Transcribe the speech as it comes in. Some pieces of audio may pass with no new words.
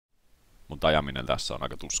Mutta ajaminen tässä on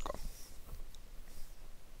aika tuskaa.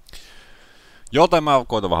 Joten mä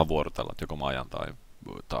koitan vähän vuorotella, että joko mä ajan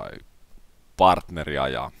tai partneri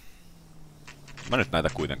ajaa. Mä nyt näitä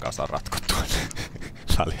kuitenkaan saa ratkottua.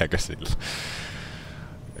 Väliäkö sillä?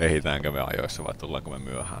 Ehitäänkö me ajoissa vai tullaanko me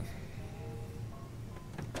myöhään?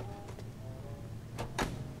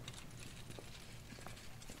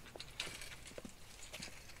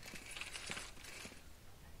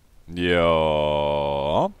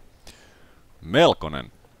 Joo.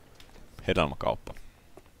 Melkoinen hedelmäkauppa.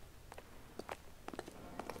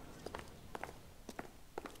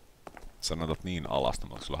 Sanotat niin alasta,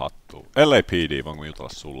 mutta sulla hattuu. LAPD, voinko jutella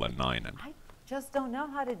sulle, nainen? I just don't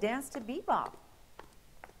know how to dance to bebop.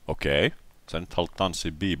 Okei. Sä nyt haluat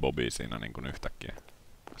tanssia bebopia siinä niin kuin yhtäkkiä.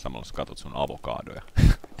 Samalla sä katot sun avokaadoja.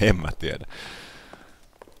 En mä tiedä.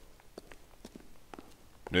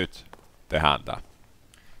 Nyt. Tehdään tää.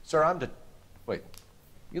 Sir, Wait.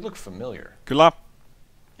 You look familiar. Kyllä.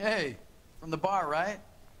 Hey, from the bar, right?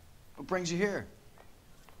 What brings you here?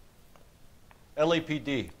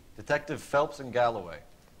 LAPD. Detective Phelps and Galloway.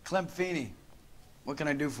 Clem Feeney. What can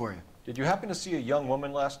I do for you? Did you happen to see a young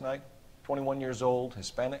woman last night? 21 years old,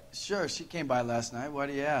 Hispanic? Sure, she came by last night. Why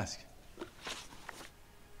do you ask?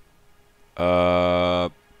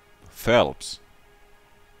 Phelps.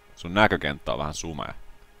 Sun näkökenttä on vähän sumea.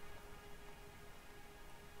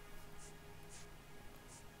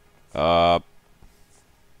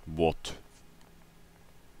 What?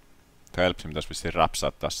 Phelpsin pitäis vissiin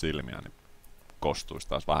räpsäyttää silmiä, niin kostuisi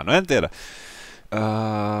taas vähän. No en tiedä.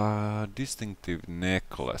 Distinctive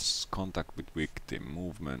necklace, contact with victim,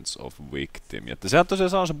 movements of victim. Ja sehän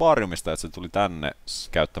tosiaan on se barjumista, että se tuli tänne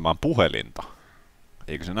käyttämään puhelinta.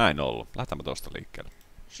 Eikö se näin ollut? Lähdetäänkö tosta liikkeelle.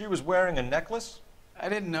 She was wearing a necklace? I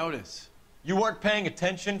didn't notice. You weren't paying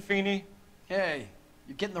attention, Feeney? Hey,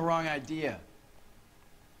 you're getting the wrong idea.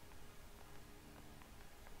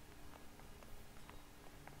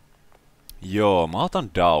 Joo, mä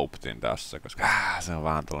otan Dauptin tässä, koska se on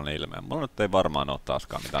vähän tällainen ilmeen. Mulla nyt ei varmaan ole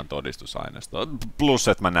taaskaan mitään todistusaineistoa. Plus,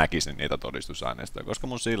 että mä näkisin niitä todistusaineistoja, koska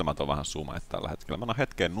mun silmät on vähän sumeet tällä hetkellä. Mä oon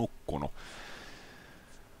hetkeen nukkunut.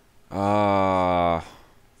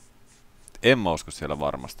 En mä usko, siellä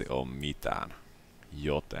varmasti on mitään.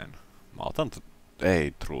 Joten mä otan,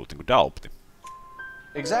 ei truth, niin kuin Daupti.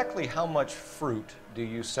 Exactly how much fruit do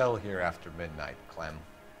you sell here after midnight, Clem?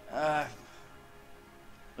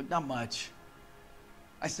 Look, not much.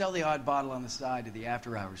 I sell the odd bottle on the side to the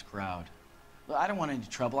after-hours crowd. Look, I don't want any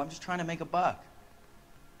trouble. I'm just trying to make a buck.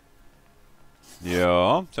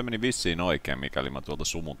 Joo, se meni vissiin oikein, mikäli mä tuolta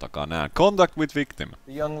sumun takaa näen. Contact with victim.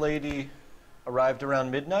 The young lady arrived around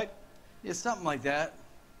midnight? Yeah, something like that.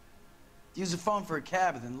 Used the phone for a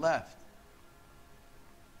cab and then left.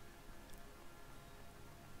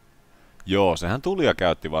 Joo, sehän tuli ja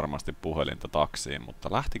käytti varmasti puhelinta taksiin,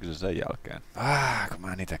 mutta lähtikö se sen jälkeen? Kun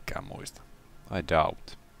mä en itekään muista. I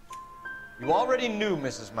doubt. You already knew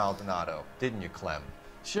Mrs. Maldonado, didn't you, Clem?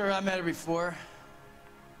 Sure, I met her before.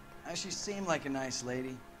 She seemed like a nice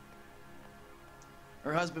lady.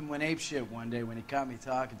 Her husband went apeshit one day when he caught me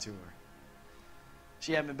talking to her.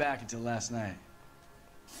 She had me back until last night.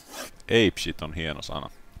 Apeshit on hieno sana.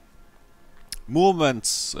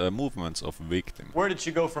 Movements of victim. Where did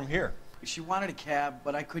she go from here? She wanted a cab,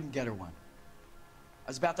 but I couldn't get her one. I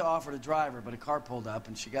was about to offer to drive her, but a car pulled up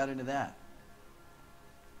and she got into that.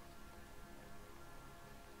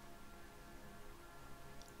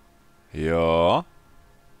 Joo.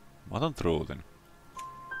 Mä otan truthin.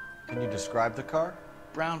 Can you describe the car?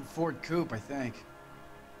 Brown Ford Coupe, I think.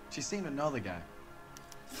 She seemed to know the guy.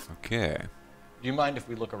 Okei. Do you mind if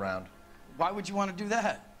we look around? Why would you want to do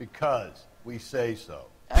that? Because we say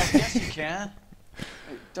so. I guess you can.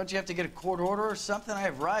 Don't you have to get a court order or something? I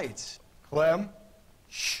have rights. Clem?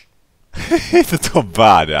 Shh. Tuo on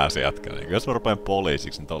badass jätkä. Jos mä rupean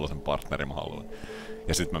poliisiksi, niin tollasen partnerin mä haluan.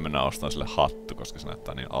 Ja sit mä mennään ostamaan sille hattu, koska se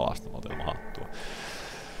näyttää niin alastomalta ilman hattua.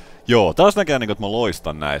 Joo, taas näkee niinku, että mä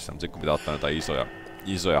loistan näissä, mutta sit kun pitää ottaa näitä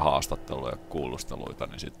isoja haastatteluja ja kuulusteluita,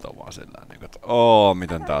 niin sit on vaan sillä niinku, että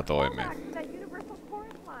miten tää toimii.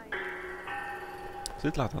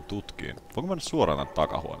 Sitten lähdetään tutkiin. Voinko mennä suoraan tänne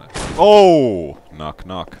takahuoneen? Knock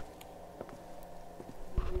knock.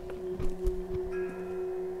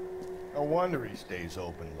 No wonder he stays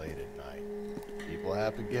open late at night. People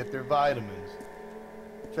have to get their vitamins.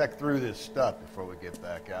 Check through this stuff before we get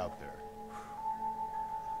back out there.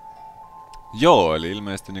 Joo, eli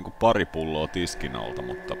ilmeisesti niinku pari pulloa tiskin alta,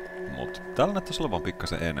 mutta täällä näyttäisi olevan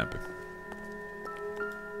pikkasen enempi.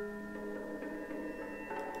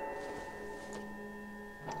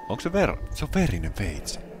 Onko se se on verinen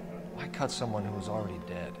veitsi. Why cut someone who was already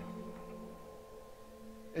dead?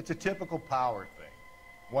 It's a typical power thing.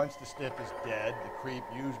 Once the stiff is dead, the creep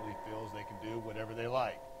usually feels they can do whatever they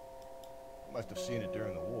like. Must have seen it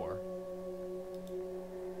during the war.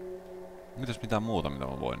 Mitäs mitään muuta, mitä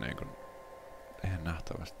mä voin niinku... Eihän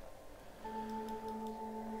nähtävästi.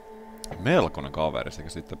 Melkoinen kaveri sekä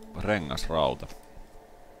sitten rengasrauta.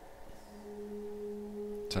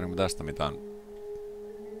 Saanko tästä mitään...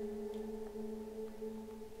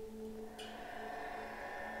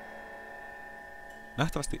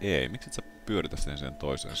 Nähtävästi ei. Miksi et sä pyöritä sen siihen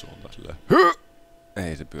toiseen suuntaan silleen?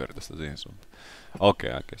 Ei se pyöritä sitä siihen suuntaan. Okei,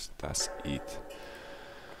 I guess that's it.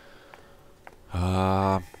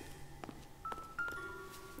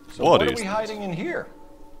 So what are we hiding in here?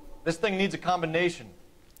 This thing needs a combination.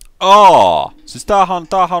 Siis tämähän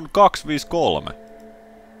on 253.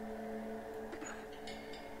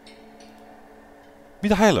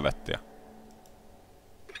 Mitä helvettiä?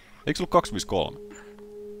 Eikö se ollut 253?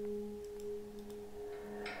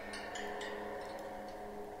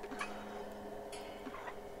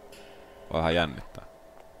 Vähän jännittää.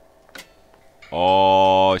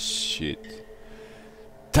 Oh shit.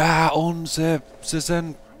 Tää on se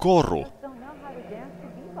sen koru.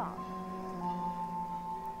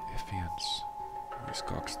 Ephesians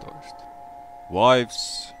 5:12.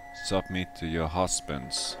 Wives, submit to your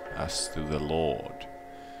husbands as to the Lord.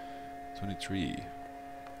 23.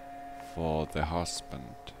 For the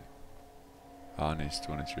husband. It's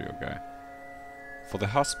 23, okay. For the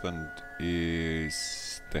husband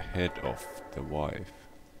is the head of the wife,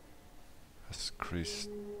 as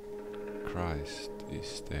Christ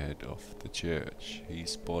is the head of the church,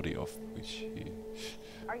 his body of which he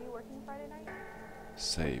Are you working Friday night?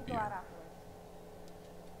 Savior.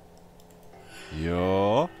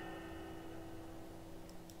 Joo.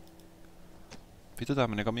 Vittu tää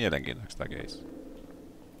meni aika mielenkiintoiseksi tää case.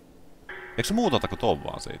 Eikö se muuta kuin ton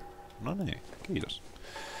vaan siitä? No niin, kiitos.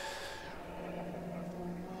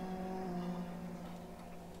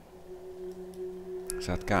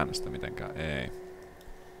 Sä et käännä sitä mitenkään, ei.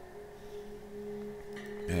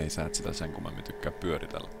 Ei, sä et sitä sen kummemmin tykkää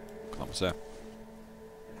pyöritellä. Katsotaan se.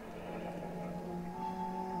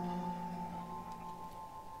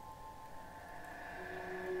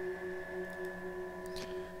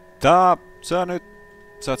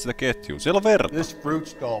 Sä et sitä ketjuu. Siellä on verta. This fruit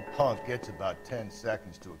stall punk gets about 10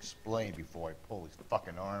 seconds to explain before I pull his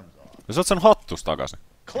fucking arms off. Ja sä oot sen hattus takaisin.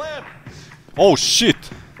 Clem! Oh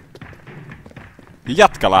shit! Ja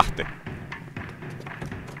jätkä lähti.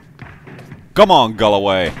 Come on,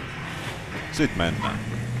 Galloway! Sit mennään.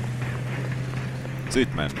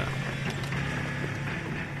 Sit mennään.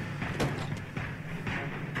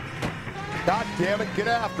 God damn it, get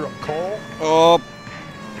after him, Cole!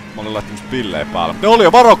 Mä olin laittanut pillejä päälle. Ne oli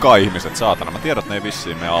jo, varokaa ihmiset, saatana. Mä tiedän, että ne ei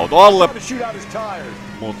vissiin mene auto alle.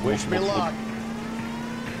 Mut.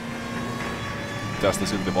 Tästä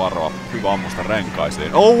silti varoa. Hyvä ammusta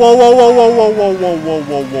renkaisiin.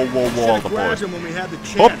 Alta pois.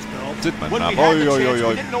 Hop! Sit mennään. Oi.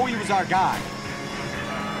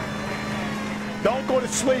 Don't go to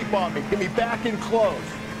sleep on me. Get me back in close.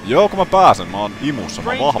 Joo, kun mä pääsen. Mä oon imussa.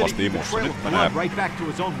 Mä oon vahvasti imussa. Nyt menee.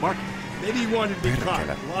 Maybe he wanted to be caught.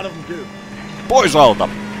 A lot of them do. Pois alta!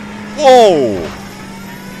 Wow!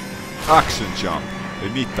 Action jump. Ei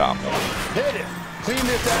mitään. Hit it. Clean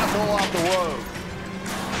this asshole off the road.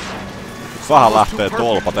 Vähän lähtee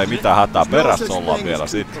tolpat, ei mitään hätää. Perässä ollaan vielä.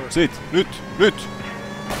 Sit. Nyt.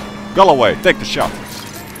 Galloway, take the shot.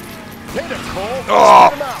 Hit it, Cole.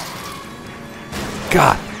 Oh!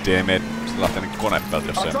 God damn it. Se lähtee niin konepeltä,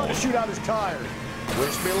 jos ei muuta.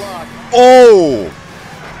 Oh!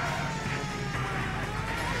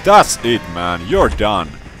 That's it, man. You're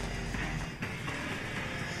done.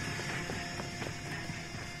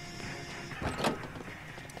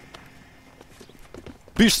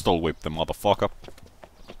 Pistol whip the motherfucker.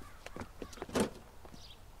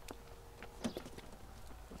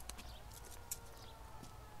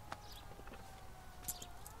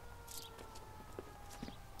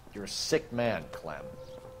 You're a sick man, Clem.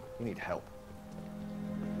 You need help.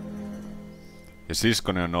 Ja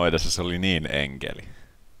siskoni on noidessa, se oli niin enkeli.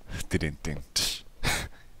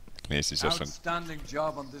 Niin siis jos on... Outstanding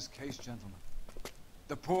job on this case, gentlemen.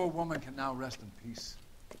 The poor woman can now rest in peace.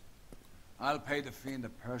 I'll pay the fiend a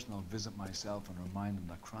personal visit myself and remind him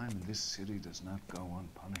that crime in this city does not go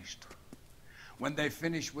unpunished. When they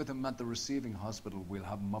finish with him at the receiving hospital, we'll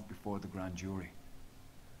have him up before the grand jury.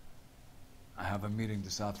 I have a meeting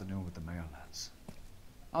this afternoon with the mayor lads.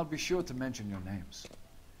 I'll be sure to mention your names.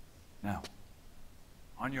 Now,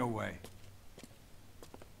 on your way.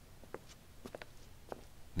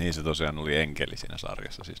 Niin se tosiaan oli enkeli siinä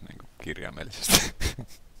sarjassa, siis niinku kirjaimellisesti.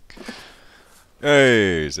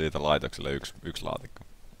 Ei, siitä laitokselle yksi laatikko.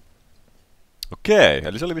 Okei,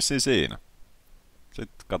 eli se oli vissiin siinä.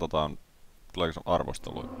 Sitten katsotaan, tuleeko se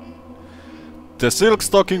arvostelua. The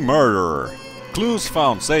Silkstocking Murder. Clues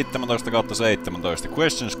found 17/17.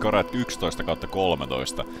 Questions correct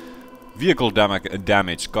 11/13. Vehicle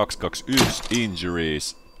damage 221.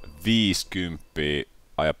 Injuries 50.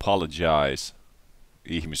 I apologize.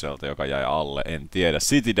 Ihmiseltä, joka jäi alle, en tiedä.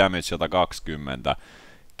 City damage 120.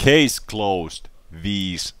 Case closed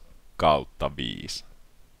 5/5.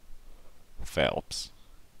 Phelps.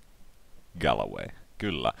 Galloway.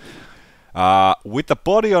 Kyllä. With the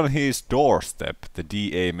body on his doorstep, the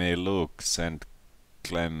DA may look send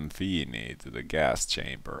Clem Feeney to the gas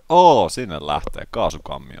chamber. Sinne lähtee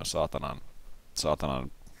kaasukammio,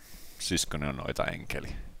 saatanan siskoni on noita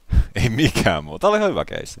enkeli. Ei mikään muu. Tää oli ihan hyvä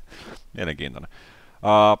keissi. Mielenkiintoinen.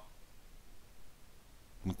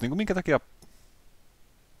 Mut niinku minkä takia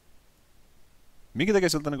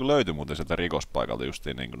sieltä niinku löytyi muuten sieltä rikospaikalta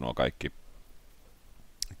justiin niinku nuo kaikki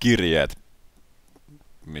kirjeet,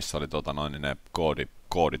 missä oli ne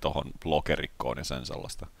koodi tohon lokerikkoon ja sen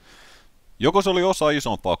sellaista. Joko se oli osa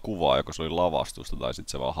isompaa kuvaa, joko se oli lavastusta, tai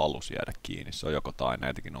sitten se vaan halusi jäädä kiinni. Se on joko tai,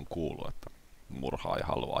 näitäkin on kuullut, että murhaaja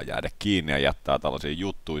haluaa jäädä kiinni ja jättää tällaisia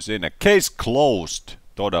juttuja sinne. Case closed,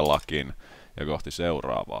 todellakin, ja kohti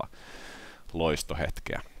seuraavaa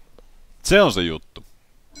loistohetkeä. Se on se juttu.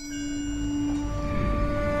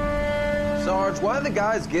 Sarge, why are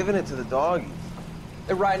the guys giving it to the doggies?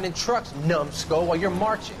 They're riding in trucks, numbskull, while you're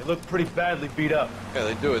marching. They look pretty badly beat up. Yeah,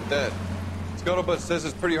 they do it then. Scuttlebutt says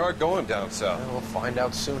it's pretty hard going down south. Yeah, we'll find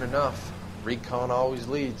out soon enough. Recon always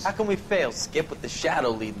leads. How can we fail, Skip, with the Shadow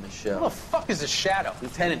leading the show? Who the fuck is the Shadow?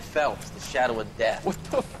 Lieutenant Phelps, the Shadow of Death. What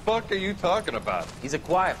the fuck are you talking about? He's a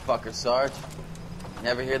quiet fucker, Sarge.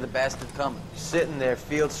 Never hear the bastard coming. You're sitting there,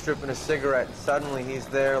 field stripping a cigarette, and suddenly he's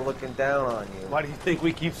there looking down on you. Why do you think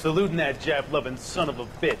we keep saluting that Jap-loving son of a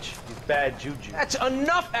bitch? He's bad juju. That's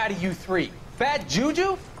enough out of you three. Bad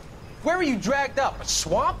juju? Where were you dragged up? A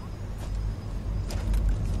swamp?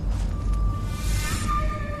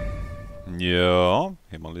 Joo,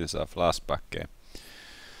 hieman lisää flashbackkejä.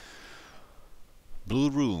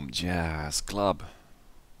 Blue Room Jazz Club.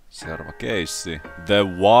 Seuraava keissi. The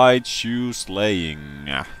White Shoe Slaying.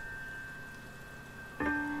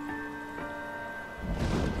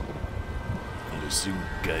 Oli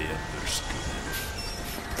synkkä ja myrskyinen.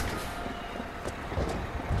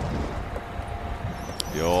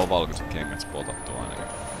 Joo, valkoiset kengät spotattu ainakin.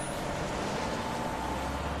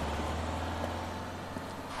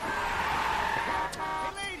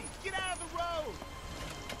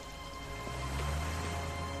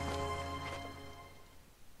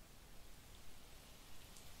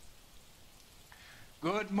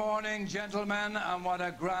 Good morning, gentlemen, and what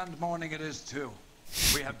a grand morning it is, too.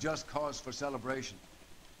 We have just cause for celebration.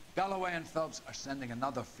 Galloway and Phelps are sending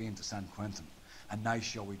another fiend to San Quentin. A nice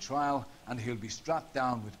showy trial, and he'll be strapped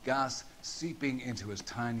down with gas seeping into his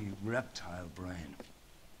tiny reptile brain.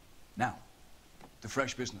 Now, to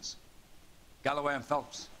fresh business. Galloway and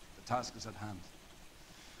Phelps, the task is at hand.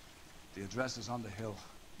 The address is on the hill,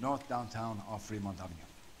 north downtown off Fremont Avenue.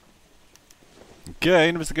 Okay,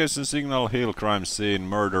 investigation signal, hill, crime scene,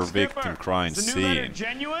 murder victim, crime is the new letter scene.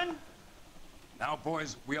 genuine? Now,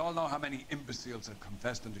 boys, we all know how many imbeciles have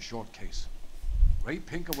confessed in the short case. Ray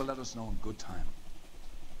Pinker will let us know in good time.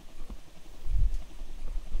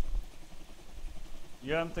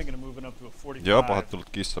 Yeah, I'm thinking of moving up to a 45. Joo, pahoittelut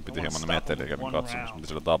kissa piti hieman meteliä, kävin katsomassa mitä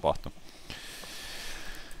siellä tapahtui.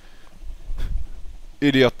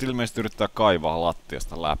 Idiotti ilmeisesti yrittää kaivaa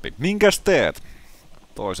lattiasta läpi. Minkäs teet?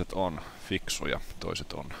 Toiset on fiksuja,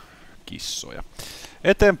 toiset on kissoja.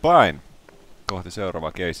 Eteenpäin! Kohti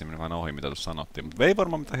seuraavaa keisiä, meni vähän ohi mitä tuossa sanottiin, mutta ei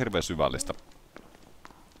varmaan mitään hirveän syvällistä.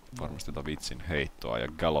 Varmasti jotain vitsin heittoa ja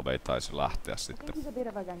Galloway taisi lähteä sitten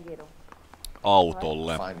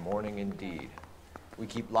autolle. Fine morning indeed. We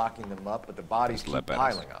keep locking them up, but the bodies keep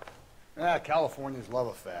piling up. Californians love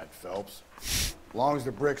a fad, Phelps. As long as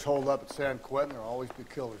the bricks hold up at San Quentin, there'll always be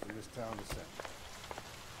killers in this town to send.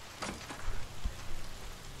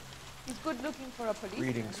 He's good looking for a police.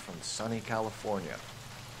 Greetings from sunny California.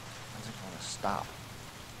 When's it gonna stop?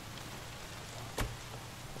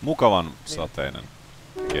 Mukavan sateinen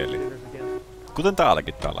keli. Kuten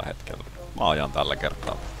täälläkin tällä hetkellä. Mä ajan tällä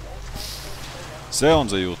kertaa. Se on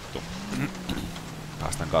se juttu.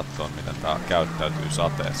 Päästään katsomaan miten tää käyttäytyy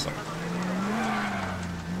sateessa.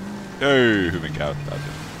 Ei, hyvin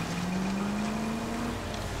käyttäytyy.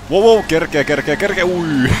 Wow, kerkeä,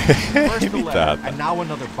 ui! Mitä? And now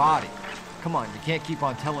another body. Come on, you can't keep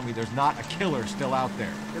on telling me there's not a killer still out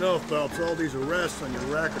there. You know, Phelps, all these arrests on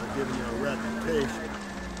your record are giving you a reputation.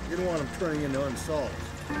 You don't want them turning into unsolved.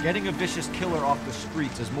 Getting a vicious killer off the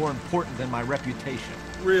streets is more important than my reputation.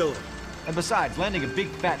 Really? And besides, landing a big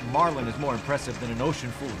fat marlin is more impressive than an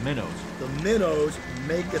ocean full of minnows. The minnows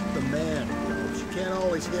make it the man, Rose. You can't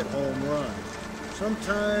always hit home runs.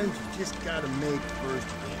 Sometimes you just gotta make first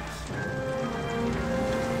hits.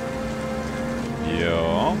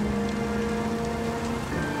 Joo.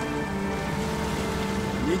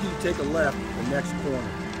 Need you to take a left at the next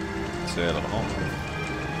corner. Selvä homma.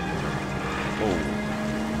 Oh.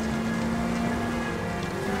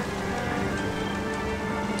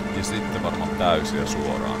 Ja sitten varmaan täysiä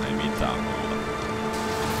suoraan, ei mitään muuta.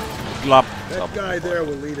 Glap! That guy there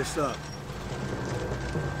will lead us up.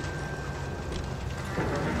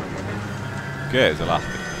 Okei, se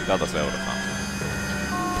lähti. Tätä seurataan.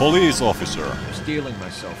 Police officer. I'm steeling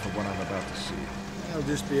myself for what I'm about to see.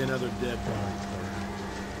 That'll just be another dead body.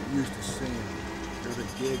 You're used to seeing them. They're the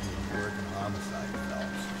gig when you work in homicide,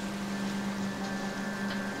 fellas.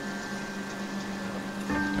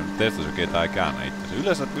 Teistä se ketään ei käännä itse.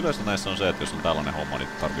 Yleensä näissä on se, että jos on tällainen homma, niin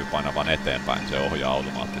tarvii painaa vaan eteenpäin. Se ohjaa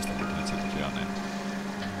automaattisesti, mutta nyt sitten tosiaan niin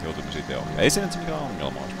joutumme siitä ohjaa. Ei se nyt se mikään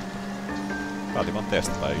ongelma olisi, mutta päätin vaan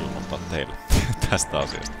testata ja ilmoittaa teille tästä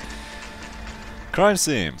asiasta. Crime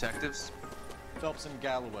scene. Detectives? Phelps and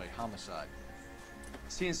Galloway, homicide.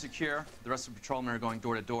 Scene secure. The rest of the patrolmen are going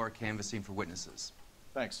door to door, canvassing for witnesses.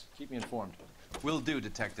 Thanks. Keep me informed. Will do,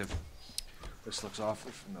 Detective. This looks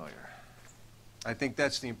awfully familiar. I think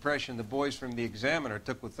that's the impression the boys from the Examiner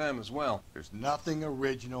took with them as well. There's nothing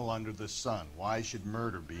original under the sun. Why should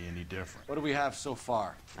murder be any different? What do we have so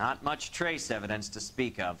far? Not much trace evidence to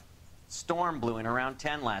speak of. Storm blew in around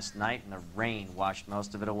 10 last night, and the rain washed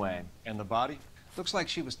most of it away. And the body? Looks like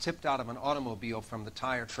she was tipped out of an automobile from the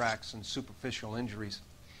tire tracks and superficial injuries.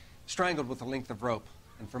 Strangled with a length of rope.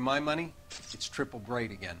 And for my money, it's triple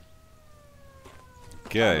grade again.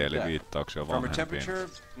 Okei, eli viittauksia From her vanhempiin. temperature,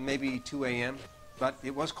 maybe 2 a.m., but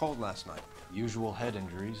it was cold last night. Usual head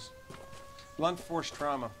injuries. Blunt force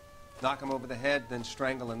trauma. Knock him over the head, then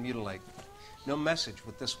strangle and mutilate. No message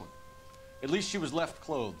with this one. At least she was left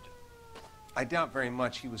clothed. I doubt very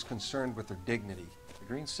much he was concerned with her dignity. The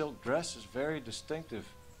green silk dress is very distinctive.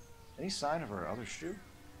 Any sign of her other shoe?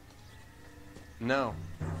 No.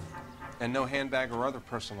 And no handbag or other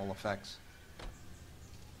personal effects.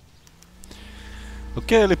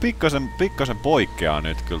 Okei, eli pikkasen poikkeaa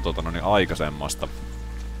nyt kyllä aikaisemmasta.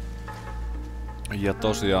 Ja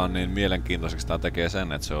tosiaan niin mielenkiintoiseksi tää tekee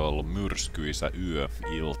sen, että se on ollut myrskyisä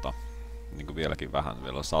ilta. Niin kuin vieläkin vähän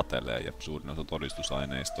vielä satelee ja suurin osa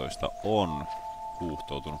todistusaineistoista on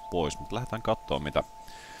huuhtoutunut pois. Mutta lähdetään kattoo mitä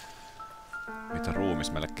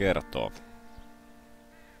ruumis meille kertoo.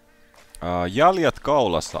 Jäljet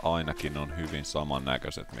kaulassa ainakin on hyvin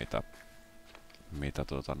samannäköiset mitä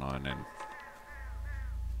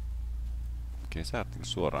Okei, sä et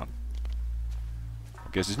suoraan.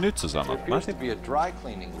 Okei, siis nyt sä sanot. Appears to be a dry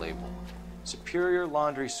cleaning label. Superior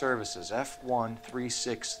Laundry Services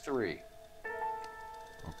F1363.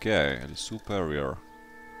 Okei, eli Superior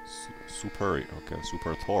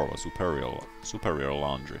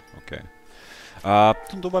Laundry, okei.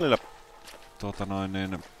 Tuntuu välillä kun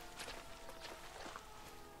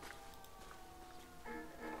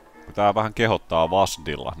tää vähän kehottaa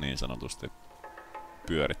vasdilla niin sanotusti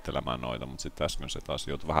pyörittelemään noita, mutta sitten äsken se taas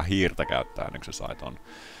joutui vähän hiirtä käyttää ennen kuin se sai ton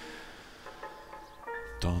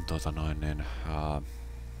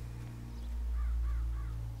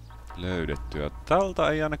löydettyä. Tältä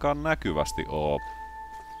ei ainakaan näkyvästi oo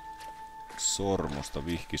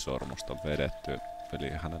vihkisormusta vedetty, eli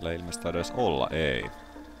hänellä ei ilmeisesti edes olla, ei.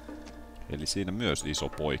 Eli siinä myös iso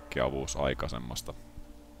poikkeavuus aikaisemmasta.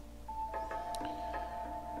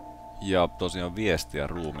 Ja tosiaan viestiä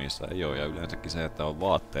ruumiissa ei oo, ja yleensäkin se, että on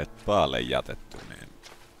vaatteet päälle jätetty, niin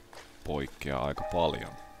poikkeaa aika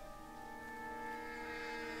paljon.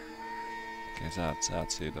 Okei, sä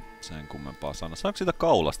et siitä sen kummempaa sanoa. Saanko siitä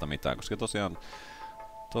kaulasta mitään, koska tosiaan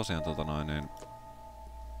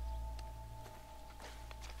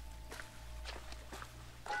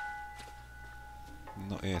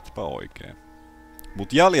no etpä oikein.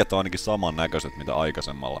 Mut jäljet on ainakin samannäköiset, mitä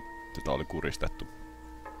aikaisemmalla sitä oli kuristettu.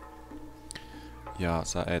 Ja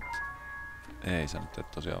ei sä nyt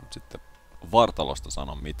et tosiaan sitten vartalosta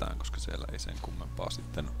sano mitään, koska siellä ei sen kummempaa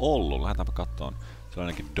sitten ollut. Lähdetäänpä kattoon, se on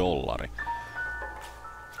ainakin dollari.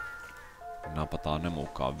 Napataan ne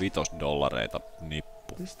mukaan, $5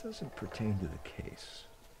 nippu.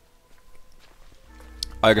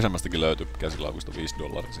 Aikaisemmastakin löytyi käsilaukusta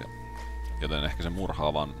 $5. Joten ehkä se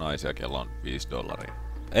murhaa vaan naisia, kello on $5.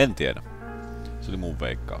 En tiedä. Se oli mun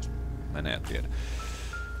veikkaus. Menee ja tiedä.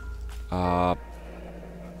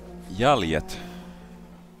 Jäljet.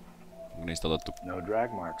 Onko niistä otettu? No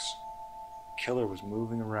drag marks. Killer was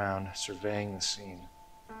moving around, surveying the scene.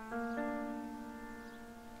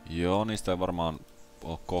 Joo, niistä ei varmaan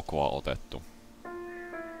ole kokoa otettu.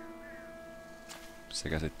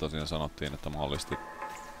 Sekä sitten tosiaan sanottiin, että mahdollisesti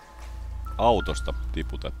autosta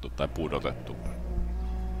tiputettu tai pudotettu.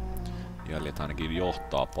 Jäljet ainakin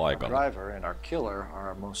johtaa paikalle. Our driver and our killer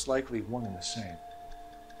are most likely one and the same.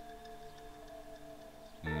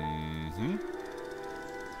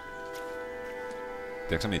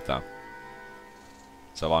 Tiedätkö mitään?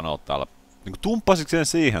 Sä vaan oot täällä. Niinku tumppasitko sen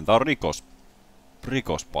siihen? Tää on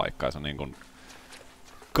rikospaikka ja se niinkun...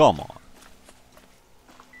 Come on.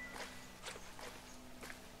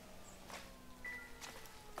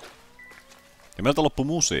 Ja meiltä loppu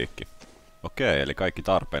musiikki. Okei, eli kaikki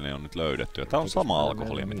tarpeellinen on nyt löydetty. Ja tää on sama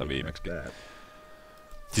alkoholia mitä viimeksi.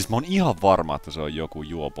 Siis mä oon ihan varma, että se on joku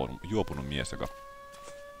juopunut mies, joka...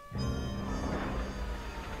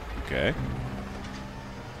 Okei.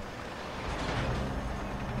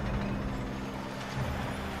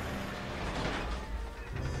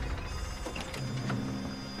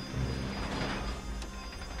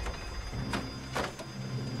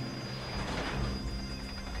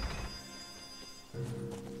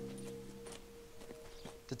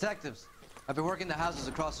 Detectives, I've been working the houses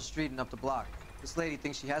across the street and up the block. This lady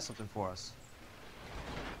thinks she has something for us.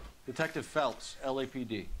 Detective Phelps,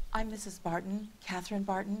 LAPD. I'm Mrs. Barton, Catherine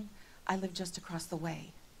Barton. I live just across the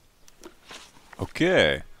way.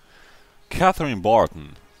 Okay. Catherine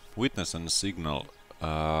Barton, witness and Signal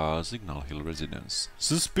Hill residence.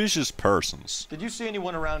 Suspicious persons. Did you see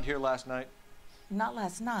anyone around here last night? Not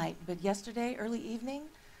last night, but yesterday, early evening,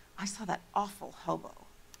 I saw that awful hobo.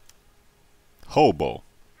 Hobo.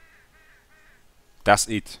 That's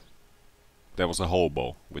it. There was a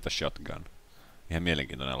hobo with a shotgun. Ihan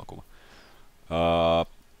mielenkiintoinen elokuva.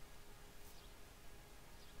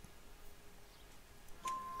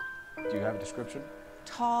 Do you have a description?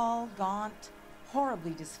 Tall, gaunt,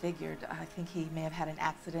 horribly disfigured. I think he may have had an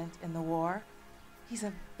accident in the war. He's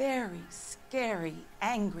a very scary,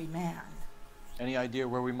 angry man. Any idea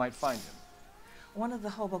where we might find him? One of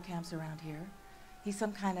the hobo camps around here. He's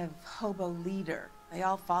some kind of hobo leader. They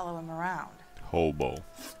all follow him around. Hobo.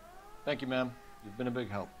 Thank you, ma'am. You've been a big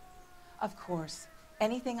help. Of course.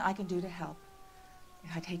 Anything I can do to help.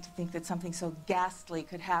 I'd hate to think that something so ghastly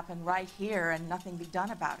could happen right here and nothing be done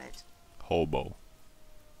about it. Hobo.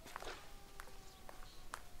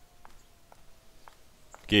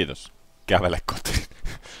 Kiitos. Kävele kotiin.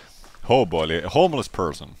 Hobo eli homeless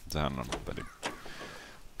person. Sehän on peli.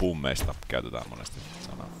 Pummeista käytetään monesti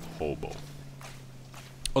sanaa hobo.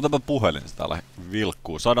 Otapa puhelin, se täällä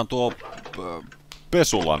vilkkuu. Saadaan tuo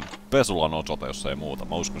pesulan osoite, jos ei muuta.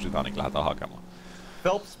 Mä uskon sitä ainakin lähdetään hakemaan.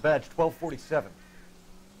 Phelps, badge 1247.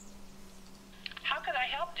 How could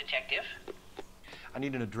I help, Detective? I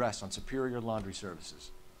need an address on Superior Laundry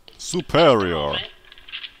Services. Superior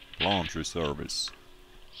Laundry Service.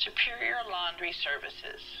 Superior Laundry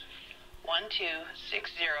Services,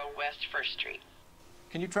 1260 West 1st Street.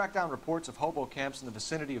 Can you track down reports of hobo camps in the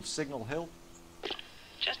vicinity of Signal Hill?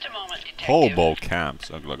 Just a moment, Detective. Hobo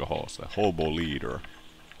camps. On kyllä hoose. Hobo leader.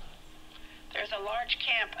 There's a large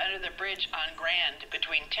camp under the bridge on Grand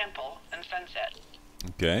between Temple and Sunset.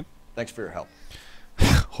 Okay. Thanks for your help.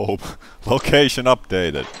 Hobo. Location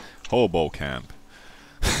updated. Hobo camp.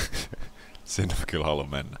 Sinne mä kyllä haluan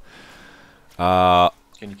mennä.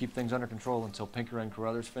 Can you keep things under control until Pinker and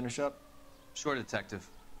Carruthers finish up? Sure, Detective.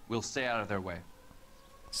 We'll stay out of their way.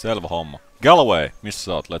 Selvä homma. Galloway, missä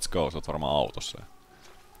sä oot? Let's go. Sä oot varmaan autossa.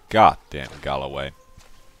 God damn Galloway.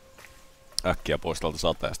 Äkkiä pois tältä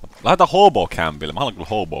sateesta. Lähdetään hobo campille. Mä haluan kyllä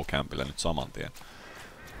hobo campille nyt saman tien.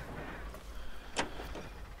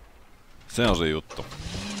 Se on se juttu.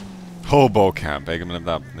 Hobo camp, eikä meillä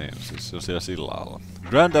mitään, niin, siis se on siellä sillä alla.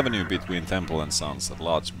 Grand Avenue between Temple and Sunset,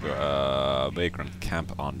 large vagrant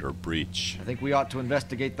camp under bridge. I think we ought to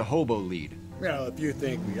investigate the hobo lead. Well, if you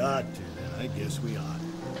think we ought to, then I guess we ought.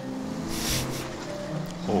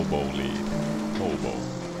 Hobo lead. Hobo.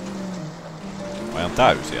 Mä ajan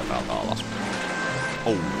täysiä täältä alas.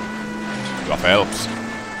 Oh. Hyvä Phelps.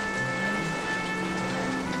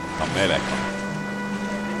 Tää on melko.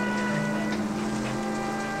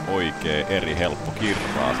 Oikee eri helppo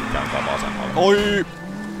kirraa, sit kääntää vasemmalle. Oi!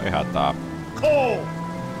 Ei hätää.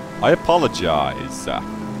 I apologize.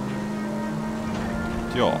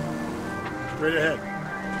 Joo. Straight ahead.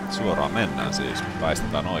 Suoraan mennään siis.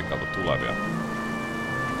 Väistetään oikealta tulevia.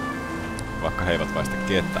 Vaikka he eivät väistä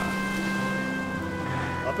ketään.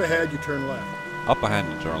 Up ahead, you turn left. Up ahead,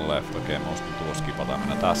 you turn left. Okei, mä uskon tuo skipataan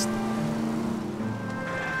mennä tästä.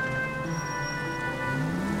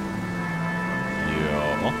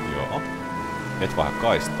 Joo. Et vähän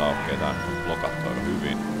kaistaa, okei, tää nyt on blokattu aika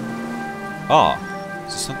hyvin.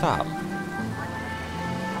 Siis se on täällä.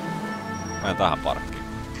 Mä en tähän parkkiin.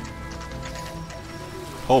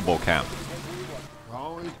 Hobo Camp.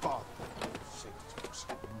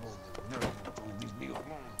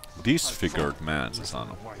 Disfigured man, se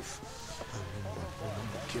sanoo.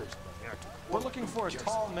 We're looking for a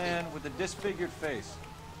tall man with a disfigured face.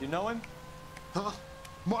 You know him? Huh?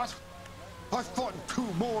 What? I fought in 2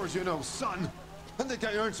 wars, you know, son. I think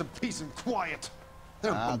I earned some peace and quiet.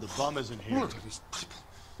 The bum isn't here.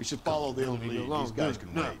 We should follow the old lead. These guys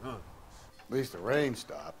can wait. At least the rain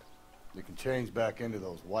stopped. You can change back into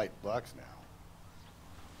those white bucks now.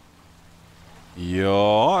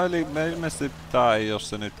 Joo, eli me ilmeisesti tää ei oo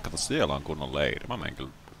se nyt. Kato, siellä on kunnon leiri. Mä menen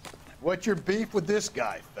kyllä. What's your beef with this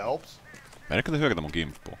guy, Phelps? Meneekö te hyökätä mun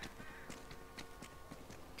kimppuun?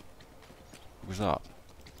 Kuka saat?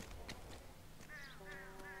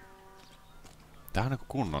 Tää on niinku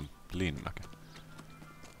kunnon linnake.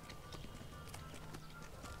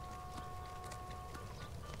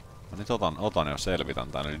 Mä nyt otan ja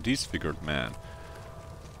selvitän tän, eli Disfigured Man.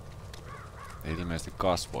 Ei ilmeisesti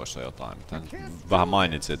kasvoissa jotain. Tän vähän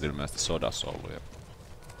mainitsi, että ilmeisesti sodassa ollut.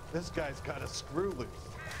 This guy's got a screw loose.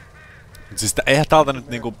 Siis eihän täältä nyt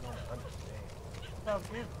niinku...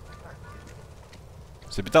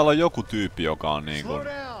 Se pitää olla joku tyyppi, joka on niinku...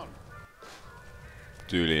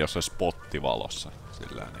 Tyyli jossain spottivalossa.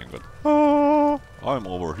 Silleen niinku, että I'm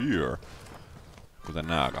over here. Kuten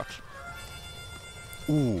nää kaksi.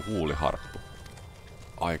 Huuliharppu.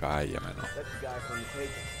 Aika äijä meno.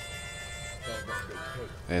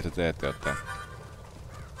 Ei te teette jotain.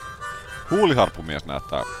 Huuliharppumies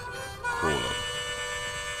näyttää coolilta.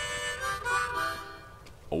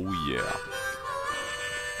 Oh yeah.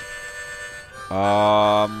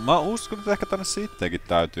 Mä uskon, että ehkä tänne sittenkin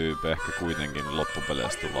täytyy ehkä kuitenkin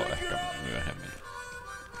loppupeleissä tulla ehkä myöhemmin.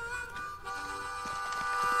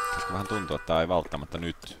 Koska vähän tuntuu, että tää ei välttämättä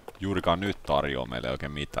nyt, juurikaan nyt tarjoa meille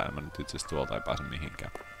oikein mitään. Mä nyt itse asiassa tuolta ei pääse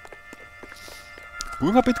mihinkään.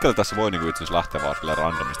 Kuinka pitkälle tässä voi niinku itse asiassa lähteä vaan silleen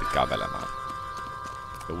randomisti kävelemään?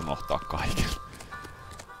 Ja unohtaa kaiken.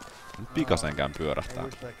 Nyt pikasenkään pyörähtää.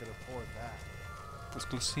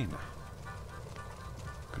 Olisiko sinä?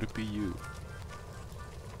 Could it be you?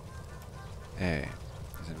 Ei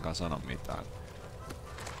senkaan sano mitään.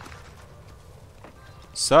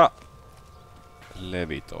 Sä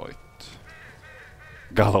levitoit.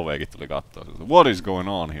 Gallowaykin tuli kattoo. What is going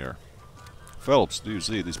on here? Phelps, do you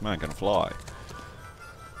see this man can fly?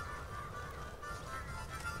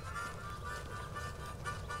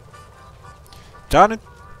 Tää nyt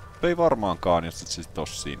ei varmaankaan, jos et siis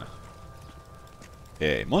tossa siinä.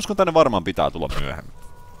 Ei. Mä uskon, tänne varmaan pitää tulla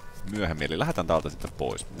myöhemmin. Eli lähdetään täältä sitten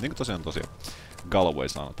pois. Niin kuin tosiaan Galloway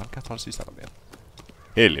sanoi. Täällä käy sisällä vielä.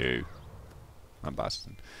 Hello. Mä en pääse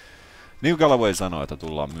sinne. Niin kuin Galloway sanoi, että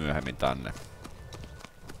tullaan myöhemmin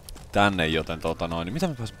tänne, joten niin mitä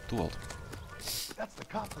mä pääsen tuolta?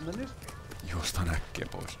 Juostaan äkkiä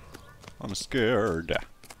pois. I'm scared.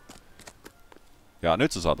 Ja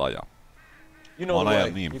nyt sä saat ajaa. Mä oon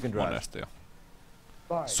ajan niin monesti jo.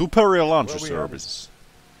 Superior Laundry Services.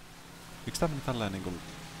 Miksi tää meni tälleen niinku...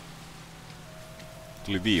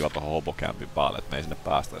 Tuli viiva tohon hobocampin päälle, et me ei sinne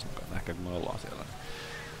päästäis mukaan. Ehkä kun me ollaan siellä. Niin.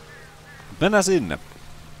 Mennään sinne.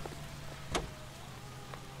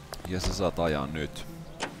 Ja sä saat ajaa nyt.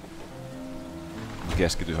 Mä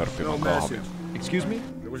keskityn hörppimään kahvia. Excuse me?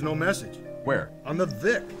 There was no message. Where? On the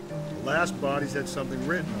Vic. The last bodies had something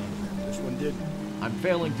written on them. This one didn't. I'm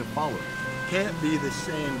failing to follow. Can't be the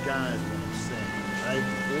same guy is what I'm saying, right?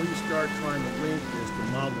 Before you start trying to link this to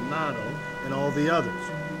Maldonado and all the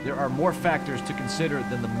others. There are more factors to consider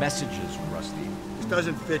than the messages, Rusty. This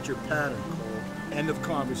doesn't fit your pattern, Cole. End of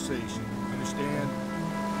conversation. Understand?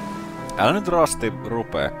 Älä nyt Rusty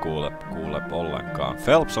rupee kuule ollenkaan.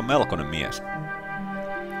 Phelps on melkoinen mies.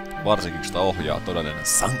 Varsinkin kun sitä ohjaa todellinen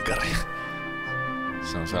sankari.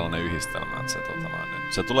 Se on sellainen yhdistelmä, että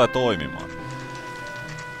se tulee toimimaan.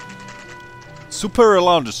 Superior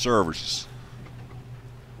Laundry Services.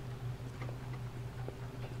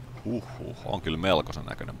 On kyllä melkoisen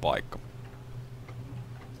näköinen paikka.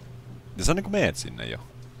 Ja sä niinku meet sinne jo.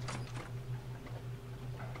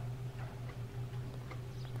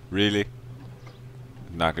 Really?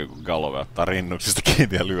 Näkyy kun Galloway ottaa rinnuksista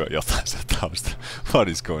kiinni ja lyö jotain sieltä taustalla. What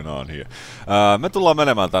is going on here? Me tullaan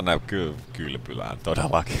menemään tänne kylpylään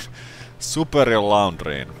todellakin. Superior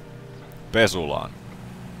Laundryin. Pesulaan.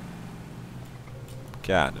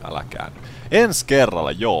 Käänny, älä käänny. Ensi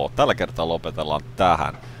kerralla, joo. Tällä kertaa lopetellaan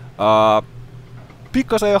tähän.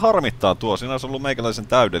 Pikkasen jo harmittaa tuo. Siinä olisi ollut meikäläisen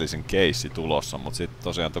täydellisen keissi tulossa, mutta sitten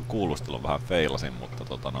tosiaan tuon kuulustelun vähän feilasin, mutta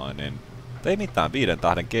Ei mitään, 5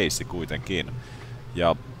 tähden keissi kuitenkin.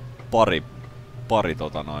 Ja pari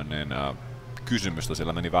kysymystä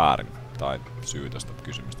siellä meni väärin. Tai syytöstä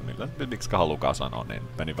kysymystä, miksi halukaan sanoa, niin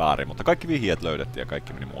meni väärin. Mutta kaikki vihjeet löydettiin ja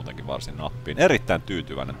kaikki meni muutenkin varsin nappiin. Erittäin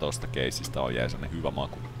tyytyväinen tosta keissistä, on jäi sellainen hyvä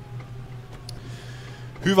maku.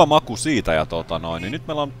 Hyvä maku siitä ja niin nyt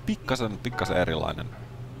meillä on pikkasen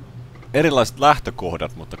erilaiset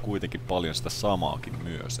lähtökohdat, mutta kuitenkin paljon sitä samaakin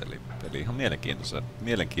myös. Eli ihan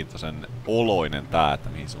mielenkiintoisen oloinen tää, että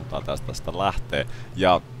mihin suuntaan tästä lähtee.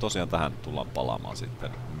 Ja tosiaan tähän tullaan palaamaan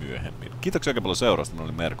sitten myöhemmin. Kiitoksia oikein paljon seurasta, minä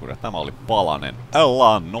olin Mercury. Tämä oli palanen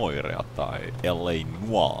L.A. Noirea tai L.A.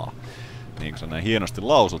 Noire. Niin kuin se näin hienosti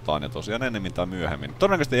lausutaan ja tosiaan ennemmin tai myöhemmin.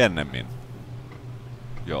 Todennäköisesti ennemmin.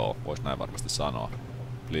 Joo, vois näin varmasti sanoa.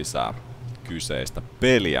 Lisää kyseistä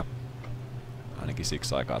peliä. Ainakin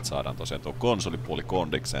siksi aikaa, että saadaan tosiaan tuo konsolipuoli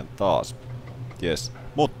kondikseen taas. Jes,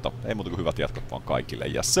 mutta ei muuta kuin hyvät jatkot vaan kaikille.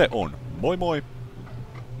 Ja se on moi moi!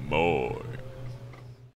 Moi!